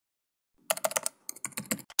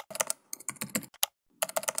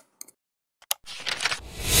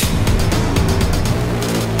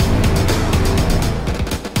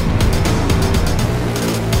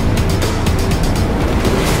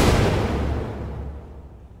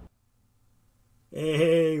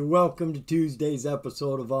Hey, welcome to Tuesday's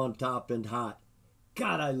episode of On Top and Hot.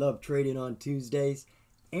 God, I love trading on Tuesdays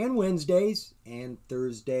and Wednesdays and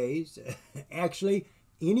Thursdays. Actually,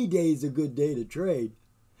 any day is a good day to trade.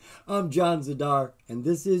 I'm John Zidar, and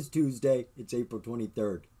this is Tuesday. It's April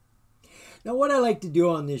 23rd. Now, what I like to do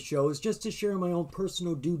on this show is just to share my own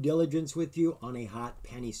personal due diligence with you on a hot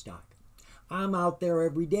penny stock. I'm out there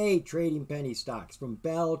every day trading penny stocks from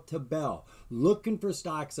bell to bell, looking for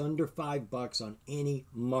stocks under $5 on any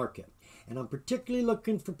market. And I'm particularly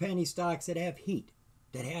looking for penny stocks that have heat,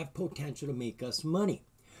 that have potential to make us money.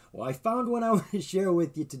 Well, I found one I want to share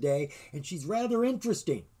with you today, and she's rather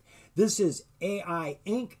interesting. This is AEye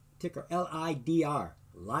Inc, ticker LIDR,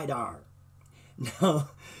 LIDAR. Now,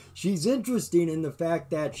 she's interesting in the fact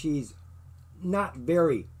that she's not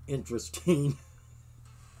very interesting.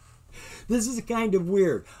 This is kind of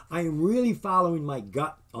weird. I am really following my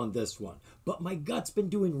gut on this one, but my gut's been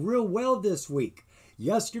doing real well this week.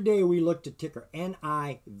 Yesterday we looked at ticker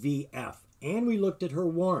NIVF, and we looked at her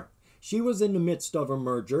warrant. She was in the midst of a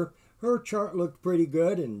merger. Her chart looked pretty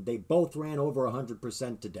good, and they both ran over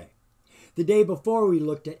 100% today. The day before we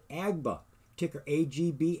looked at AGBA, ticker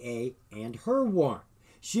AGBA, and her warrant.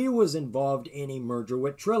 She was involved in a merger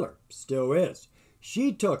with Triller, still is.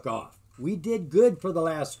 She took off. We did good for the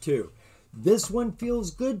last two. This one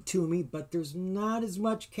feels good to me, but there's not as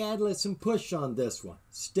much catalyst and push on this one.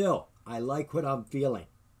 Still, I like what I'm feeling.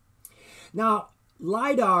 Now,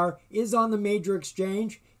 LIDAR is on the major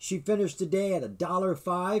exchange. She finished today at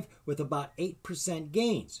 $1.05 with about 8%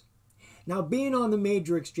 gains. Now, being on the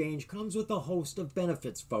major exchange comes with a host of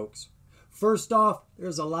benefits, folks. First off,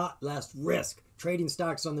 there's a lot less risk trading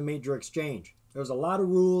stocks on the major exchange. There's a lot of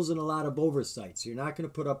rules and a lot of oversight, so you're not going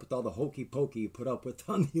to put up with all the hokey pokey you put up with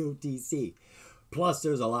on the OTC. Plus,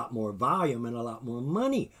 there's a lot more volume and a lot more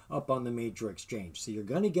money up on the major exchange, so you're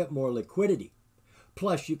going to get more liquidity.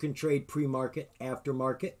 Plus, you can trade pre-market,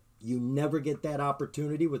 after-market. You never get that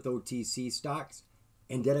opportunity with OTC stocks.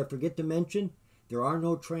 And did I forget to mention, there are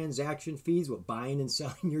no transaction fees with buying and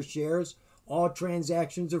selling your shares. All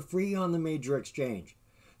transactions are free on the major exchange.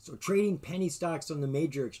 So trading penny stocks on the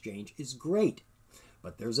major exchange is great.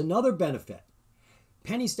 But there's another benefit.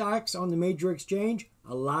 Penny stocks on the major exchange,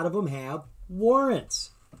 a lot of them have warrants.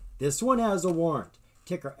 This one has a warrant,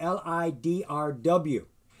 ticker LIDRW.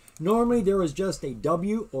 Normally there is just a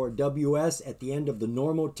W or WS at the end of the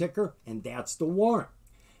normal ticker, and that's the warrant.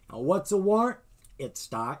 Now what's a warrant? It's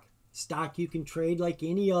stock. Stock you can trade like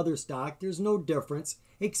any other stock. There's no difference,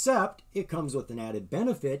 except it comes with an added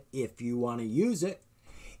benefit if you want to use it.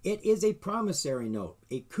 It is a promissory note,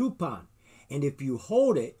 a coupon, and if you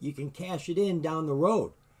hold it, you can cash it in down the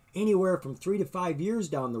road, anywhere from 3 to 5 years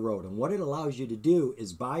down the road. And what it allows you to do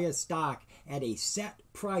is buy a stock at a set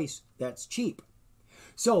price that's cheap.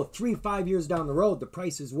 So 3 to 5 years down the road, the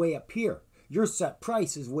price is way up here. Your set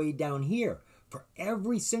price is way down here. For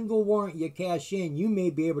every single warrant you cash in, you may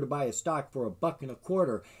be able to buy a stock for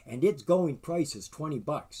 $1.25, and its going price is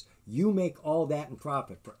 $20. You make all that in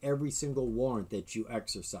profit for every single warrant that you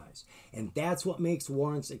exercise. And that's what makes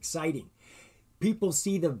warrants exciting. People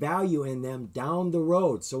see the value in them down the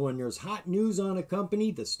road. So when there's hot news on a company,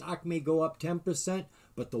 the stock may go up 10%,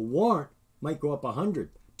 but the warrant might go up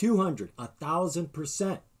 100, 200,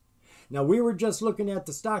 1,000%. Now, we were just looking at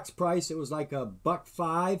the stock's price. It was like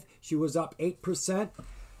 $1.05. She was up 8%.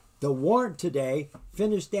 The warrant today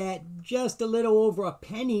finished at just a little over a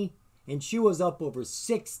penny, and she was up over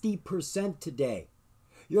 60% today.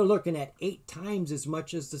 You're looking at 8 times as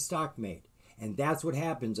much as the stock made. And that's what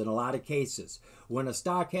happens in a lot of cases. When a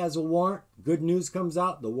stock has a warrant, good news comes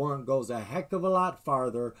out, the warrant goes a heck of a lot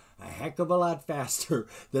farther, a heck of a lot faster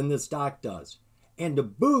than the stock does. And to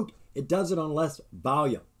boot, it does it on less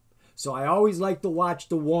volume. So I always like to watch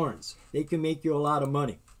the warrants. They can make you a lot of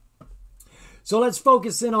money. So let's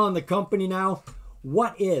focus in on the company now.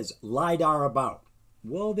 What is LIDAR about?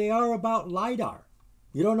 Well, they are about LIDAR.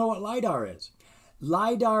 You don't know what LIDAR is?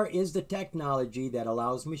 LIDAR is the technology that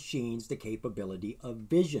allows machines the capability of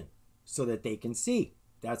vision so that they can see.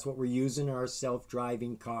 That's what we're using in our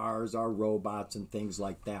self-driving cars, our robots, and things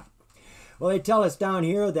like that. Well, they tell us down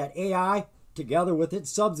here that AI, together with its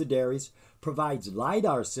subsidiaries, provides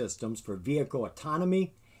LIDAR systems for vehicle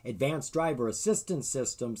autonomy, advanced driver assistance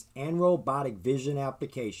systems, and robotic vision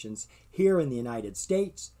applications here in the United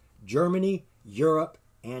States, Germany, Europe,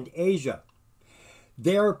 and Asia.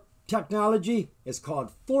 Their technology is called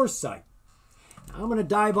Foresight. I'm going to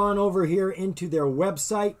dive on over here into their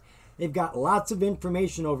website. They've got lots of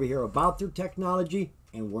information over here about their technology,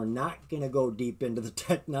 and we're not going to go deep into the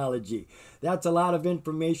technology. That's a lot of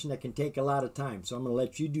information that can take a lot of time, so I'm going to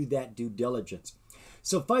let you do that due diligence.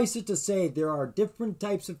 Suffice it to say, there are different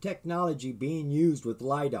types of technology being used with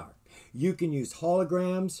LIDAR. You can use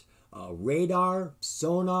holograms, radar,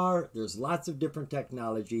 sonar. There's lots of different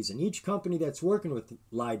technologies, and each company that's working with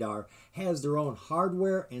LIDAR has their own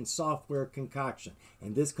hardware and software concoction,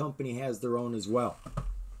 and this company has their own as well.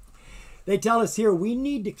 They tell us here we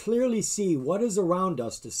need to clearly see what is around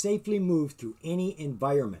us to safely move through any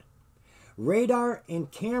environment. Radar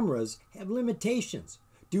and cameras have limitations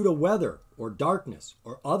due to weather or darkness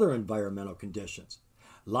or other environmental conditions.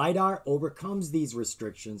 LIDAR overcomes these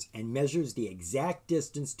restrictions and measures the exact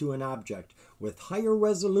distance to an object with higher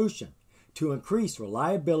resolution to increase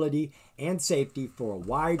reliability and safety for a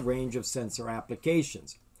wide range of sensor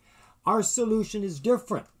applications. Our solution is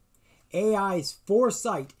different. AEye's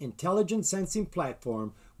Foresight intelligent sensing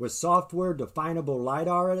platform with software definable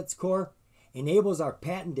LIDAR at its core enables our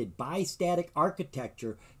patented bistatic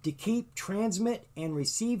architecture to keep transmit and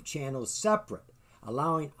receive channels separate,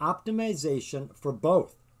 allowing optimization for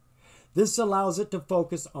both. This allows it to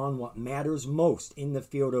focus on what matters most in the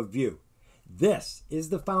field of view. This is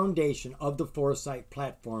the foundation of the Foresight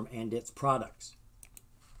platform and its products.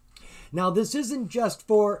 Now, this isn't just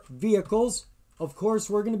for vehicles. Of course,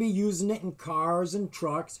 we're going to be using it in cars and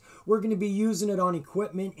trucks. We're going to be using it on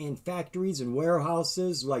equipment in factories and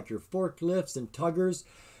warehouses like your forklifts and tuggers.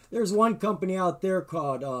 There's one company out there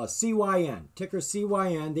called CYN, ticker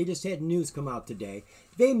CYN. They just had news come out today.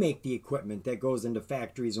 They make the equipment that goes into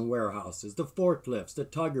factories and warehouses, the forklifts, the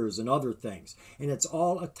tuggers, and other things. And it's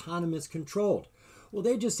all autonomous controlled. Well,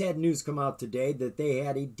 they just had news come out today that they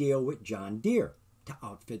had a deal with John Deere to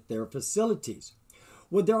outfit their facilities.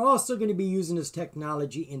 Well, they're also going to be using this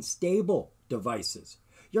technology in stable devices.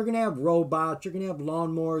 You're going to have robots, you're going to have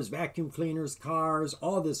lawnmowers, vacuum cleaners, cars,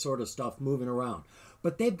 all this sort of stuff moving around.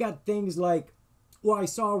 But they've got things like, well, I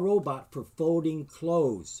saw a robot for folding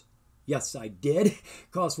clothes. Yes, I did. It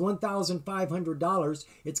costs $1,500.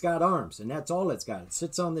 It's got arms, and that's all it's got. It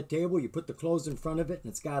sits on the table, you put the clothes in front of it,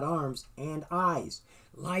 and it's got arms and eyes.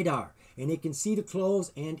 LIDAR, and it can see the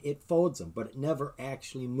clothes and it folds them, but it never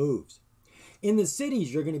actually moves. In the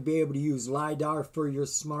cities, you're going to be able to use LIDAR for your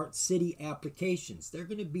smart city applications. They're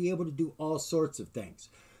going to be able to do all sorts of things.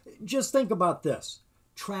 Just think about this.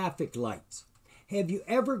 Traffic lights. Have you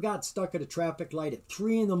ever got stuck at a traffic light at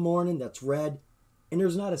 3 in the morning that's red, and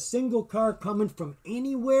there's not a single car coming from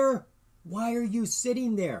anywhere? Why are you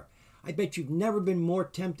sitting there? I bet you've never been more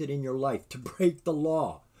tempted in your life to break the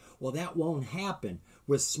law. Well, that won't happen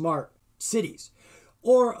with smart cities.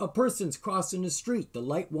 Or a person's crossing the street. The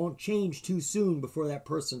light won't change too soon before that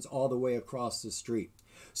person's all the way across the street.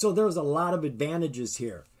 So there's a lot of advantages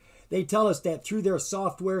here. They tell us that through their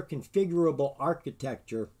software configurable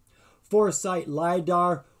architecture, Foresight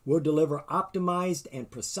LIDAR will deliver optimized and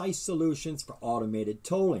precise solutions for automated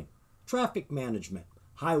tolling, traffic management,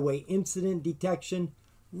 highway incident detection,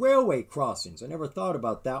 railway crossings, I never thought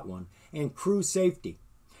about that one, and crew safety.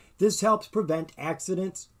 This helps prevent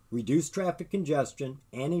accidents, reduce traffic congestion,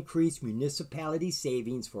 and increase municipality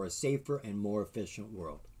savings for a safer and more efficient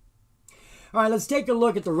world. All right, let's take a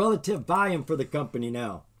look at the relative volume for the company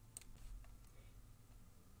now.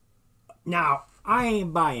 Now, I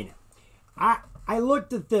ain't buying it. I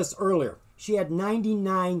looked at this earlier. She had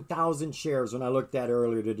 99,000 shares when I looked at it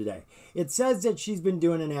earlier today. It says that she's been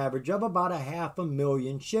doing an average of about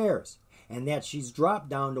 500,000 shares, and that she's dropped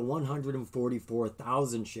down to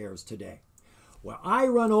 144,000 shares today. Well, I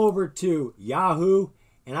run over to Yahoo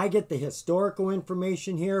and I get the historical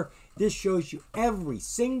information here. This shows you every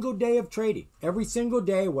single day of trading, every single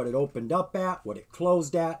day, what it opened up at, what it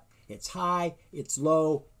closed at, its high, its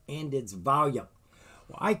low, and its volume.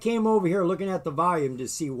 Well, I came over here looking at the volume to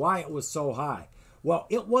see why it was so high. Well,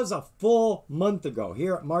 it was a full month ago,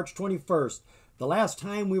 here at March 21st, the last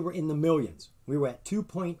time we were in the millions. We were at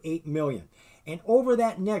 2.8 million. And over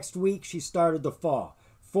that next week, she started to fall.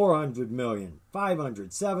 400 million,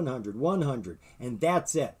 500, 700, 100, and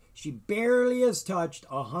that's it. She barely has touched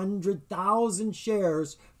 100,000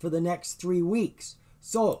 shares for the next 3 weeks.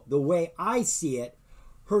 So the way I see it,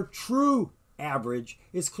 her true average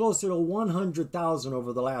is closer to 100,000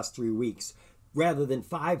 over the last 3 weeks rather than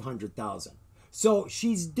 500,000. So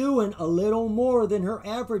she's doing a little more than her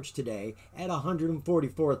average today at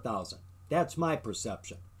 144,000. That's my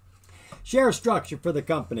perception. Share structure for the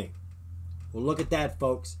company. Well, look at that,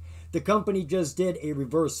 folks. The company just did a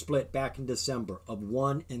reverse split back in December of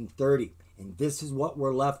 1-30. And this is what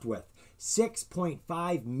we're left with.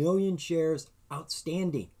 6.5 million shares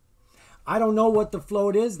outstanding. I don't know what the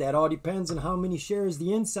float is. That all depends on how many shares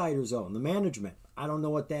the insiders own, the management. I don't know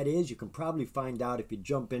what that is. You can probably find out if you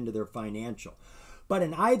jump into their financial. But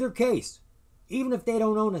in either case, even if they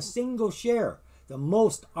don't own a single share, The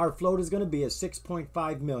most our float is going to be is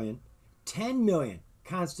 6.5 million. 10 million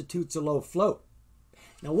constitutes a low float.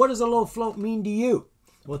 Now, what does a low float mean to you?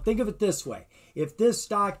 Well, think of it this way. If this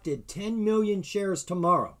stock did 10 million shares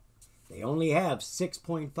tomorrow, they only have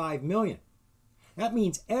 6.5 million. That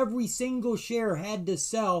means every single share had to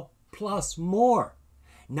sell plus more.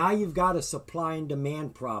 Now you've got a supply and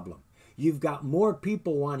demand problem. You've got more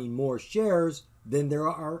people wanting more shares than there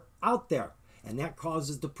are out there, and that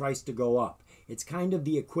causes the price to go up. It's kind of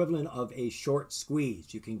the equivalent of a short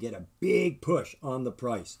squeeze. You can get a big push on the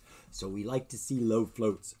price. So we like to see low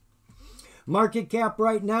floats. Market cap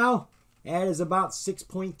right now, that is about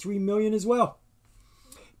 6.3 million as well.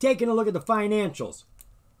 Taking a look at the financials.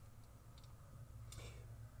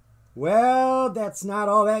 Well, that's not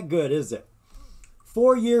all that good, is it?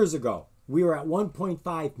 4 years ago, we were at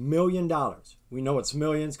 $1.5 million. We know it's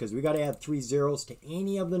millions because we got to add 3 zeros to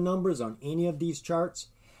any of the numbers on any of these charts.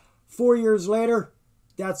 4 years later,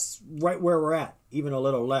 that's right where we're at, even a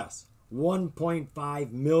little less,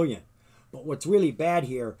 1.5 million. But what's really bad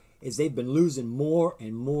here is they've been losing more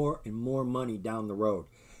and more and more money down the road.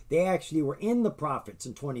 They actually were in the profits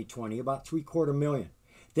in 2020, about $750,000.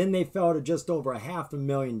 Then they fell to just over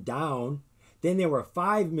 $500,000 down. Then they were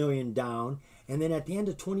 $5 million down. And then at the end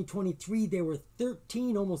of 2023, they were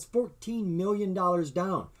almost $14 million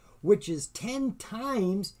down, which is 10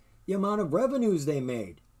 times the amount of revenues they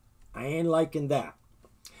made. I ain't liking that.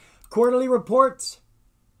 Quarterly reports.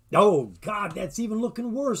 Oh, God, that's even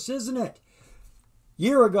looking worse, isn't it?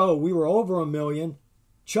 Year ago, we were over $1 million.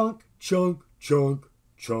 Chunk, chunk, chunk,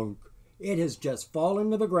 chunk. It has just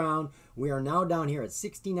fallen to the ground. We are now down here at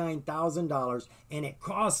 $69,000, and it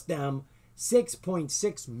cost them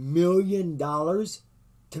 $6.6 million to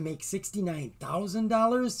make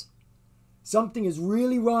 $69,000? Something is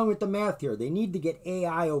really wrong with the math here. They need to get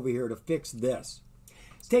AI over here to fix this.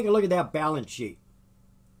 Let's take a look at that balance sheet.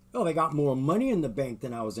 Oh, they got more money in the bank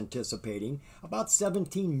than I was anticipating. About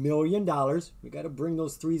 $17 million. We got to bring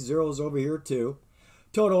those 3 zeros over here too.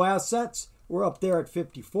 Total assets, we're up there at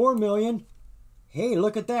 54 million. Hey,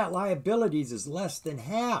 look at that. Liabilities is less than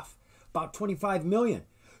half, about 25 million.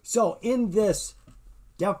 So in this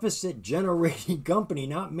deficit generating company,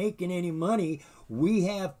 not making any money, we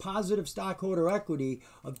have positive stockholder equity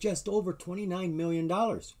of just over $29 million.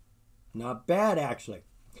 Not bad, actually.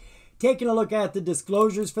 Taking a look at the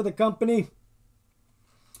disclosures for the company.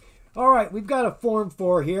 All right, we've got a Form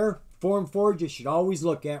 4 here. Form 4 you should always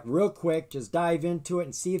look at real quick. Just dive into it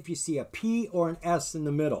and see if you see a P or an S in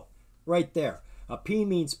the middle. Right there. A P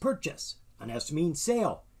means purchase. An S means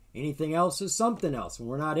sale. Anything else is something else, and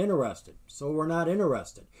we're not interested. So we're not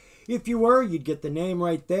interested. If you were, you'd get the name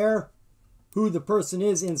right there, who the person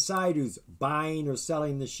is inside who's buying or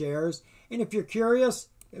selling the shares. And if you're curious,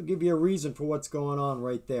 they'll give you a reason for what's going on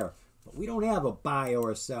right there. But we don't have a buy or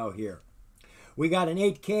a sell here. We got an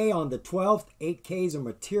 8K on the 12th. 8Ks are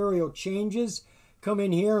material changes. Come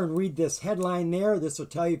in here and read this headline there. This will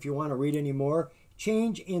tell you if you want to read any more.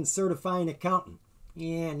 Change in certifying accountant.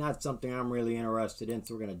 Yeah, not something I'm really interested in,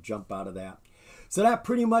 so we're going to jump out of that. So that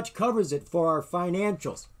pretty much covers it for our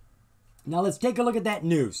financials. Now let's take a look at that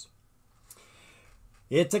news.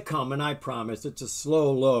 It's a coming, I promise. It's a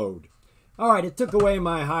slow load. All right, it took away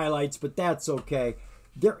my highlights, but that's okay.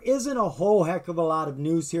 There isn't a whole heck of a lot of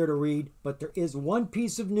news here to read, but there is one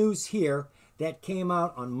piece of news here that came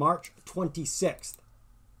out on March 26th.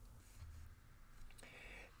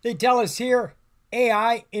 They tell us here,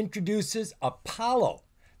 AEye introduces Apollo,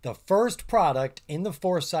 the first product in the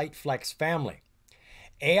Foresight Flex family.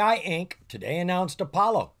 AEye Inc. today announced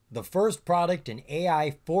Apollo, the first product in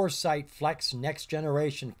AEye Foresight Flex next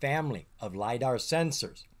generation family of LIDAR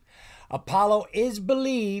sensors. Apollo is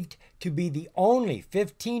believed to be the only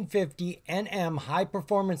 1550 nm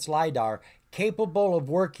high-performance LiDAR capable of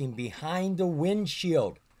working behind the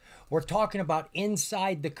windshield. We're talking about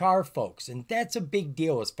inside the car, folks, and that's a big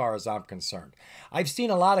deal as far as I'm concerned. I've seen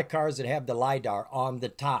a lot of cars that have the LiDAR on the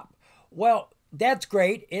top. Well, that's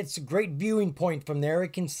great. It's a great viewing point from there.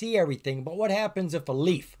 It can see everything, but what happens if a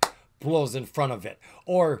leaf blows in front of it,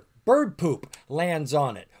 or bird poop lands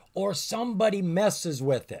on it, or somebody messes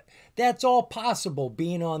with it? That's all possible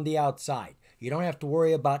being on the outside. You don't have to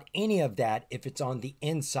worry about any of that if it's on the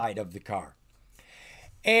inside of the car.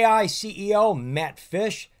 AEye CEO Matt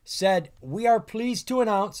Fish said, "We are pleased to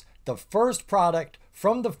announce the first product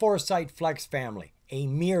from the Foresight Flex family, a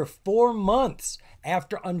mere 4 months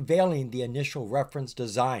after unveiling the initial reference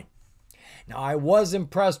design." Now, I was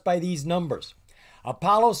impressed by these numbers.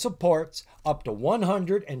 Apollo supports up to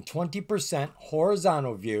 120%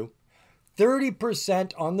 horizontal view,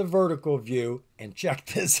 30% on the vertical view, and check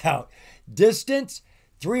this out, distance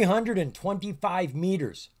 325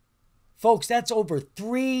 meters. Folks, that's over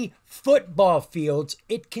 3 football fields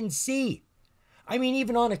it can see. I mean,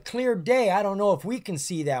 even on a clear day, I don't know if we can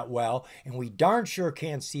see that well, and we darn sure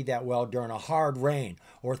can't see that well during a hard rain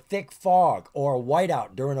or thick fog or a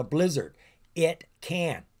whiteout during a blizzard. It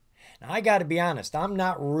can. Now, I got to be honest, I'm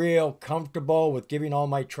not real comfortable with giving all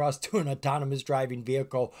my trust to an autonomous driving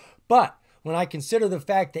vehicle, but when I consider the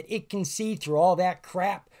fact that it can see through all that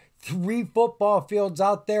crap, 3 football fields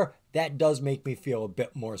out there, that does make me feel a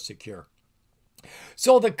bit more secure.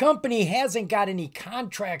 So the company hasn't got any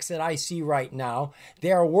contracts that I see right now.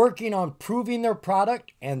 They are working on proving their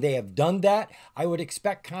product, and they have done that. I would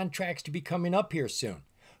expect contracts to be coming up here soon.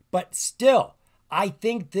 But still, I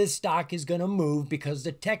think this stock is going to move because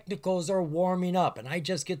the technicals are warming up, and I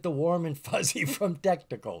just get the warm and fuzzy from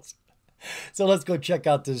technicals. So let's go check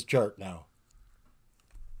out this chart now.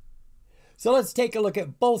 So let's take a look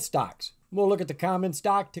at both stocks. We'll look at the common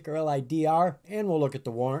stock, ticker LIDR, and we'll look at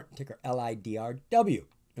the warrant, ticker LIDRW.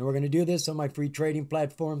 And we're going to do this on my free trading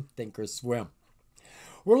platform, Thinkorswim.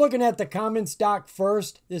 We're looking at the common stock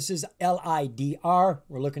first. This is LIDR.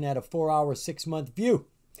 We're looking at a 4-hour, 6-month view.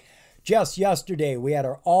 Just yesterday, we had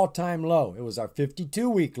our all-time low. It was our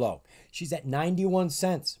 52-week low. She's at 91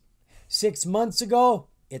 cents. 6 months ago,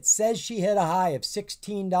 it says she hit a high of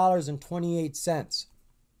 $16.28.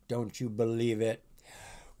 Don't you believe it?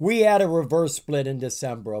 We had a reverse split in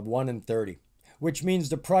December of 1 in 30, which means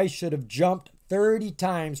the price should have jumped 30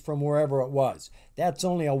 times from wherever it was. That's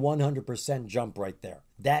only a 100% jump right there.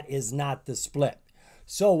 That is not the split.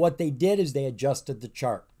 So what they did is they adjusted the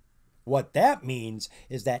chart. What that means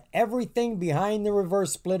is that everything behind the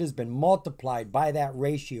reverse split has been multiplied by that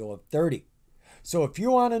ratio of 30. So if you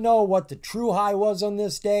want to know what the true high was on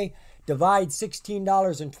this day, divide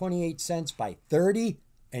 $16.28 by 30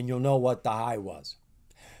 and you'll know what the high was.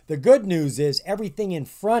 The good news is everything in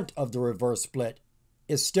front of the reverse split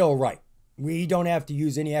is still right. We don't have to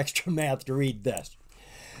use any extra math to read this.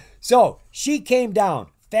 So she came down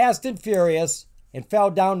fast and furious and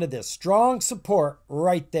fell down to this strong support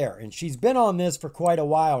right there. And she's been on this for quite a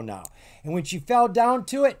while now. And when she fell down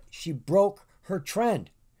to it, she broke her trend.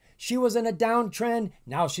 She was in a downtrend.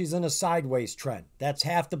 Now she's in a sideways trend. That's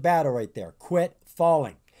half the battle right there. Quit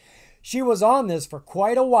falling. She was on this for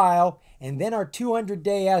quite a while, and then our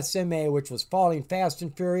 200-day SMA, which was falling fast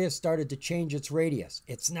and furious, started to change its radius.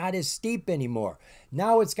 It's not as steep anymore.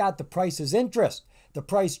 Now it's got the price's interest. The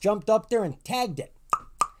price jumped up there and tagged it.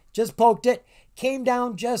 Just poked it, came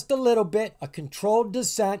down just a little bit, a controlled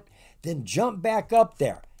descent, then jumped back up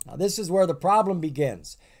there. Now this is where the problem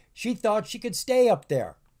begins. She thought she could stay up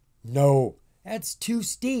there. No. That's too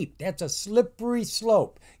steep. That's a slippery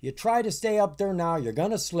slope. You try to stay up there now, you're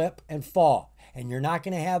going to slip and fall. And you're not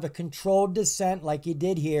going to have a controlled descent like you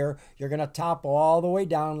did here. You're going to topple all the way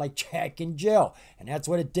down like Jack and Jill. And that's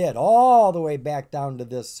what it did, all the way back down to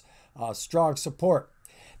this strong support.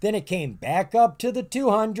 Then it came back up to the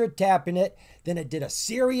 200, tapping it. Then it did a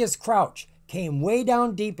serious crouch. Came way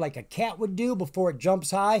down deep like a cat would do before it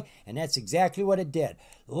jumps high. And that's exactly what it did.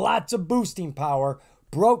 Lots of boosting power.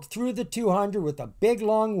 Broke through the 200 with a big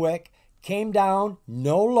long wick, came down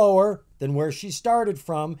no lower than where she started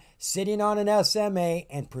from, sitting on an SMA,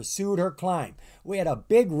 and pursued her climb. We had a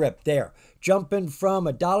big rip there, jumping from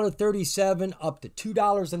 $1.37 up to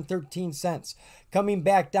 $2.13, coming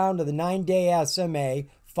back down to the 9-day SMA,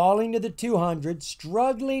 falling to the 200,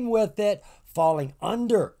 struggling with it, falling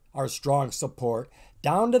under our strong support,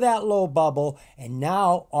 down to that low bubble, and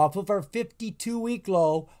now off of our 52-week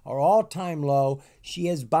low, our all-time low, she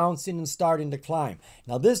is bouncing and starting to climb.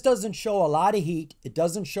 Now this doesn't show a lot of heat, it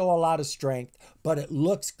doesn't show a lot of strength, but it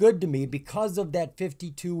looks good to me because of that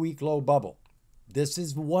 52-week low bubble. This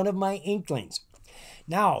is one of my inklings.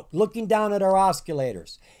 Now, looking down at our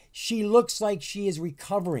oscillators, she looks like she is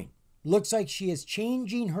recovering. Looks like she is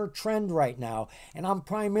changing her trend right now, and I'm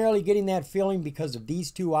primarily getting that feeling because of these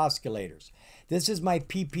two oscillators. This is my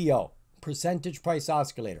PPO, percentage price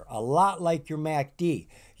oscillator, a lot like your MACD.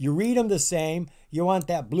 You read them the same, you want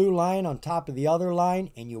that blue line on top of the other line,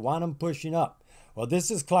 and you want them pushing up. Well, this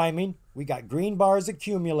is climbing, we got green bars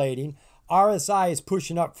accumulating, RSI is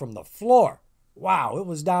pushing up from the floor. Wow, it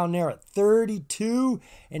was down there at 32,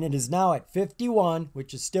 and it is now at 51,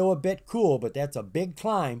 which is still a bit cool, but that's a big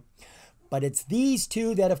climb. But it's these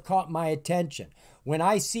two that have caught my attention. When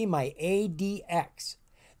I see my ADX,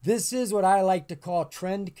 this is what I like to call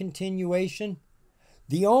trend continuation.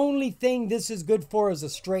 The only thing this is good for is a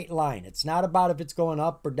straight line. It's not about if it's going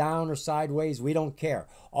up or down or sideways. We don't care.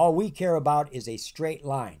 All we care about is a straight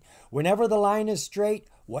line. Whenever the line is straight,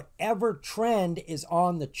 whatever trend is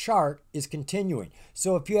on the chart is continuing.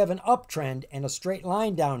 So if you have an uptrend and a straight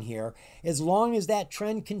line down here, as long as that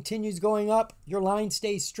trend continues going up, your line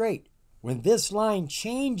stays straight. When this line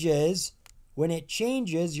changes, when it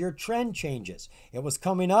changes, your trend changes. It was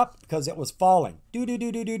coming up because it was falling.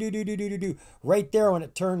 Right there when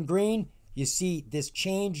it turned green, you see this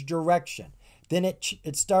change direction. Then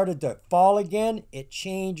it started to fall again, it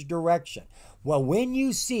changed direction. Well, when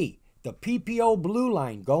you see the PPO blue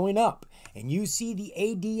line going up and you see the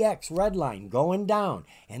ADX red line going down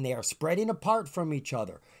and they are spreading apart from each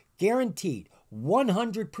other, guaranteed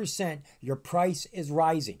 100% your price is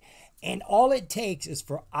rising. And all it takes is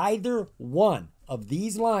for either one of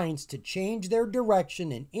these lines to change their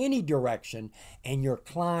direction in any direction and your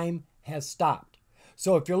climb has stopped.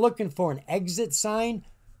 So if you're looking for an exit sign,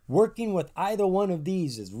 working with either one of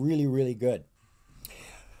these is really, really good.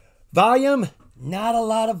 Volume, not a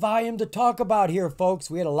lot of volume to talk about here, folks.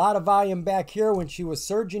 We had a lot of volume back here when she was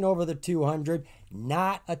surging over the 200.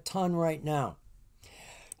 Not a ton right now.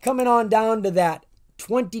 Coming on down to that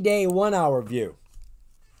 20-day 1-hour view.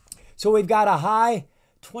 So we've got a high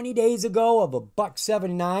 20 days ago of a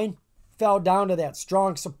 $1.79. Fell down to that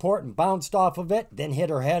strong support and bounced off of it. Then hit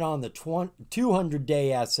her head on the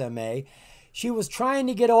 200-day SMA. She was trying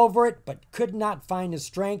to get over it, but could not find the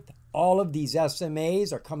strength. All of these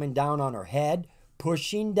SMAs are coming down on her head,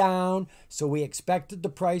 pushing down. So we expected the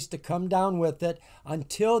price to come down with it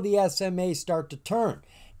until the SMAs start to turn.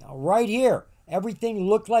 Now right here, everything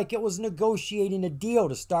looked like it was negotiating a deal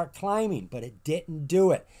to start climbing, but it didn't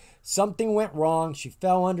do it. Something went wrong. She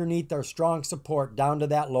fell underneath our strong support down to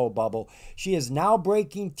that low bubble. She is now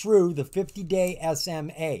breaking through the 50-day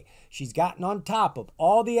SMA. She's gotten on top of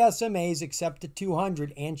all the SMAs except the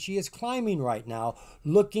 200, and she is climbing right now,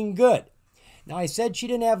 looking good. Now, I said she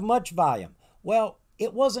didn't have much volume. Well,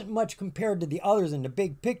 it wasn't much compared to the others in the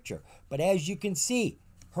big picture, but as you can see,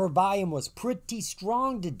 her volume was pretty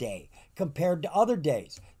strong today compared to other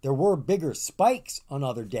days. There were bigger spikes on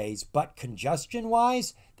other days, but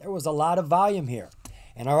congestion-wise, there was a lot of volume here.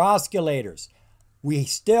 And our oscillators, we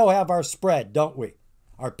still have our spread, don't we?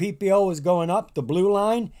 Our PPO is going up, the blue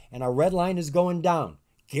line, and our red line is going down.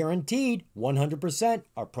 Guaranteed, 100%,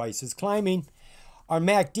 our price is climbing. Our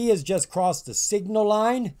MACD has just crossed the signal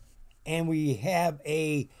line, and we have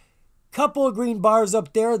a couple of green bars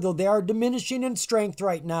up there, though they are diminishing in strength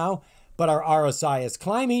right now, but our RSI is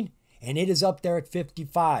climbing, and it is up there at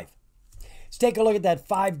 55. Let's take a look at that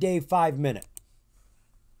 5-day, 5-minute.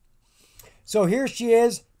 So here she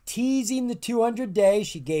is, teasing the 200-day.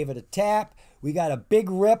 She gave it a tap. We got a big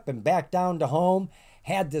rip and back down to home.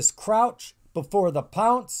 Had this crouch before the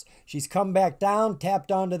pounce. She's come back down,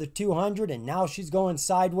 tapped onto the 200, and now she's going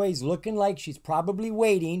sideways, looking like she's probably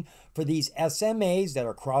waiting for these SMAs that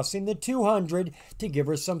are crossing the 200 to give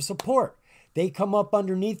her some support. They come up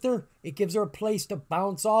underneath her, it gives her a place to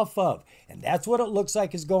bounce off of. And that's what it looks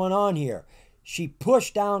like is going on here. She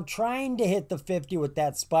pushed down, trying to hit the 50 with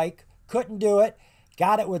that spike. Couldn't do it.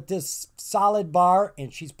 Got it with this solid bar,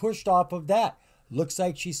 and she's pushed off of that. Looks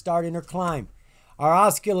like she's starting her climb. Our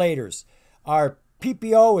oscillators. Our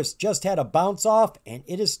PPO has just had a bounce off, and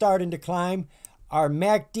it is starting to climb. Our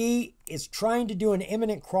MACD is trying to do an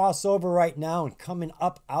imminent crossover right now and coming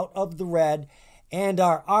up out of the red. And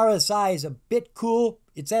our RSI is a bit cool.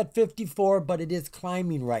 It's at 54, but it is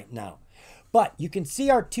climbing right now. But you can see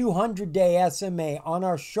our 200-day SMA on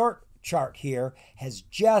our short chart here has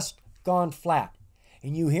just gone flat.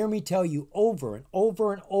 And you hear me tell you over and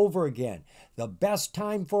over and over again, the best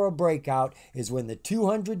time for a breakout is when the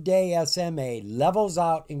 200-day SMA levels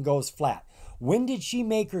out and goes flat. When did she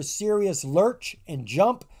make her serious lurch and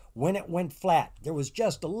jump? When it went flat. There was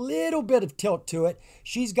just a little bit of tilt to it.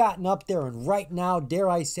 She's gotten up there, and right now, dare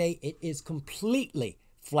I say, it is completely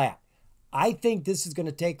flat. I think this is going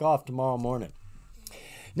to take off tomorrow morning.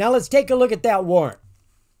 Now let's take a look at that warrant.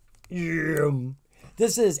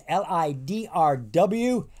 This is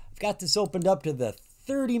LIDRW. I've got this opened up to the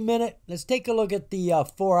 30-minute. Let's take a look at the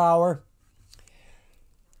 4-hour.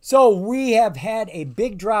 So we have had a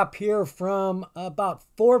big drop here from about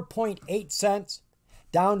 4.8 cents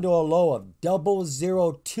down to a low of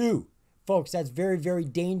 0.002. Folks, that's very, very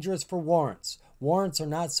dangerous for warrants. Warrants are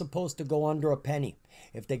not supposed to go under a penny.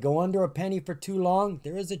 If they go under a penny for too long,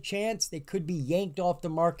 there is a chance they could be yanked off the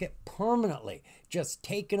market permanently, just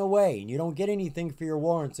taken away, and you don't get anything for your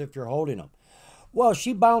warrants if you're holding them. Well,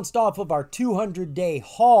 she bounced off of our 200-day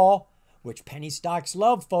haul, which penny stocks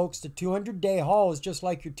love, folks. The 200-day haul is just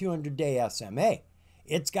like your 200-day SMA.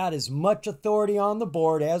 It's got as much authority on the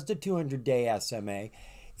board as the 200-day SMA.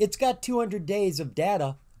 It's got 200 days of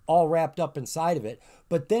data all wrapped up inside of it,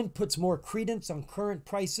 but then puts more credence on current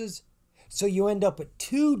prices. So you end up with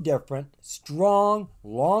two different strong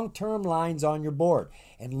long-term lines on your board.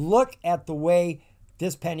 And look at the way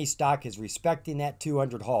this penny stock is respecting that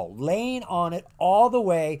 200 haul, laying on it all the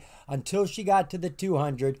way until she got to the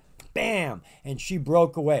 200, bam, and she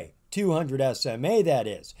broke away. 200 SMA, that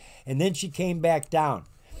is. And then she came back down.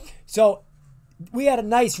 So we had a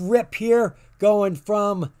nice rip here going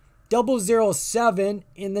from 007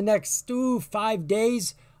 in the next 5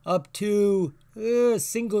 days up to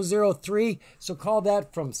 003. So call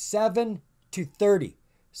that from 7 to 30.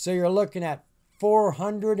 So you're looking at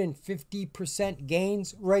 450%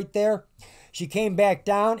 gains right there. She came back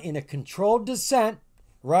down in a controlled descent,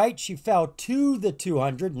 right? She fell to the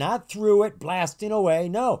 200, not through it, blasting away.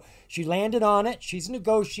 No, she landed on it. She's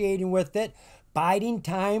negotiating with it, biding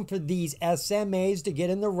time for these SMAs to get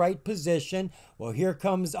in the right position. Well, here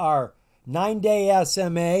comes our 9-day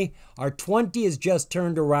SMA. Our 20 is just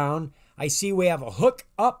turned around. I see we have a hook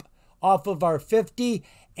up off of our 50,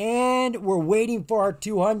 and we're waiting for our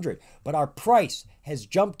 200. But our price has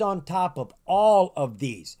jumped on top of all of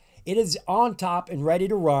these. It is on top and ready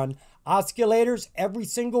to run. Oscillators, every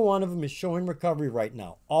single one of them is showing recovery right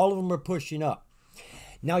now. All of them are pushing up.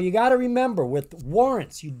 Now, you got to remember, with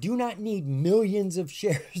warrants, you do not need millions of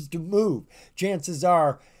shares to move. Chances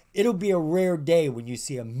are it'll be a rare day when you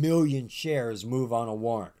see 1 million shares move on a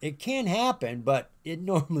warrant. It can happen, but it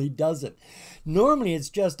normally doesn't. Normally, it's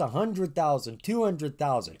just 100,000,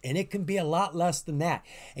 200,000, and it can be a lot less than that.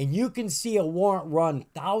 And you can see a warrant run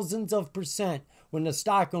thousands of percent when the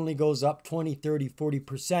stock only goes up 20, 30,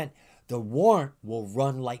 40%. The warrant will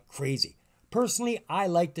run like crazy. Personally, I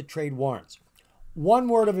like to trade warrants. One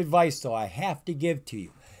word of advice, though, I have to give to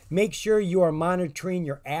you. Make sure you are monitoring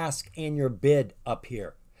your ask and your bid up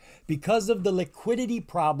here. Because of the liquidity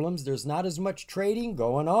problems, there's not as much trading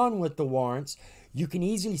going on with the warrants. You can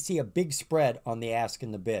easily see a big spread on the ask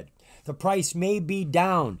and the bid. The price may be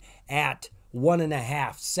down at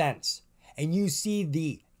 1.5 cents, and you see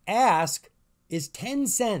the ask is 10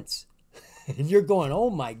 cents. And you're going, oh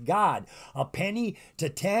my God, a penny to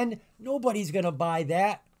 10? Nobody's going to buy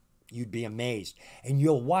that. You'd be amazed. And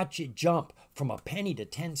you'll watch it jump from a penny to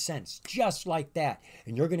 10 cents, just like that.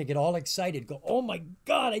 And you're going to get all excited. Go, oh my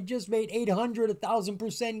God, I just made 800,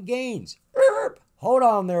 1,000% gains. Hold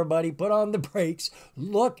on there, buddy. Put on the brakes.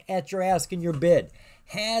 Look at your ask and your bid.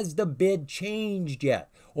 Has the bid changed yet?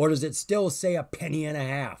 Or does it still say a penny and a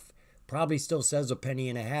half? Probably still says a penny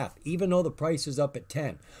and a half, even though the price is up at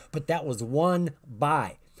 10. But that was one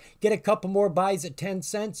buy. Get a couple more buys at 10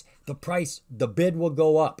 cents, the bid will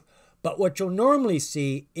go up. But what you'll normally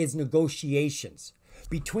see is negotiations.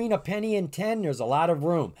 Between a penny and 10, there's a lot of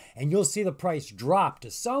room. And you'll see the price drop to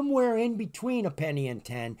somewhere in between a penny and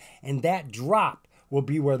 10. And that drop will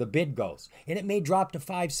be where the bid goes. And it may drop to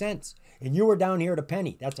 5 cents. And you were down here at a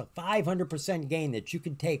penny. That's a 500% gain that you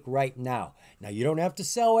can take right now. Now, you don't have to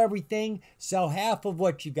sell everything. Sell half of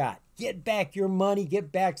what you got. Get back your money.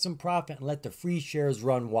 Get back some profit. And let the free shares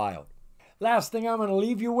run wild. Last thing I'm going to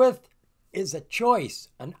leave you with is a choice,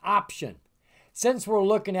 an option. Since we're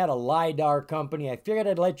looking at a LIDAR company, I figured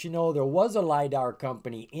I'd let you know there was a LIDAR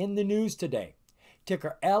company in the news today.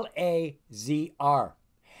 Ticker LAZR.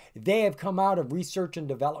 They have come out of research and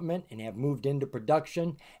development and have moved into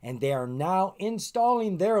production, and they are now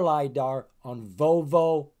installing their LIDAR on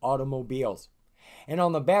Volvo automobiles. And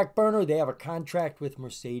on the back burner, they have a contract with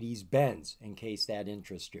Mercedes-Benz, in case that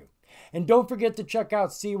interests you. And don't forget to check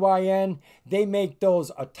out CYN. They make those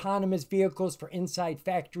autonomous vehicles for inside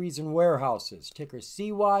factories and warehouses. Ticker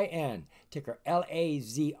CYN, ticker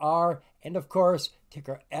LAZR, and of course,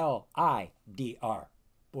 ticker LIDR.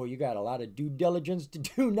 Boy, you got a lot of due diligence to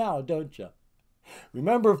do now, don't you?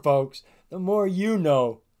 Remember, folks, the more you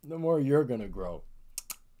know, the more you're going to grow.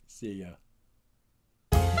 See ya.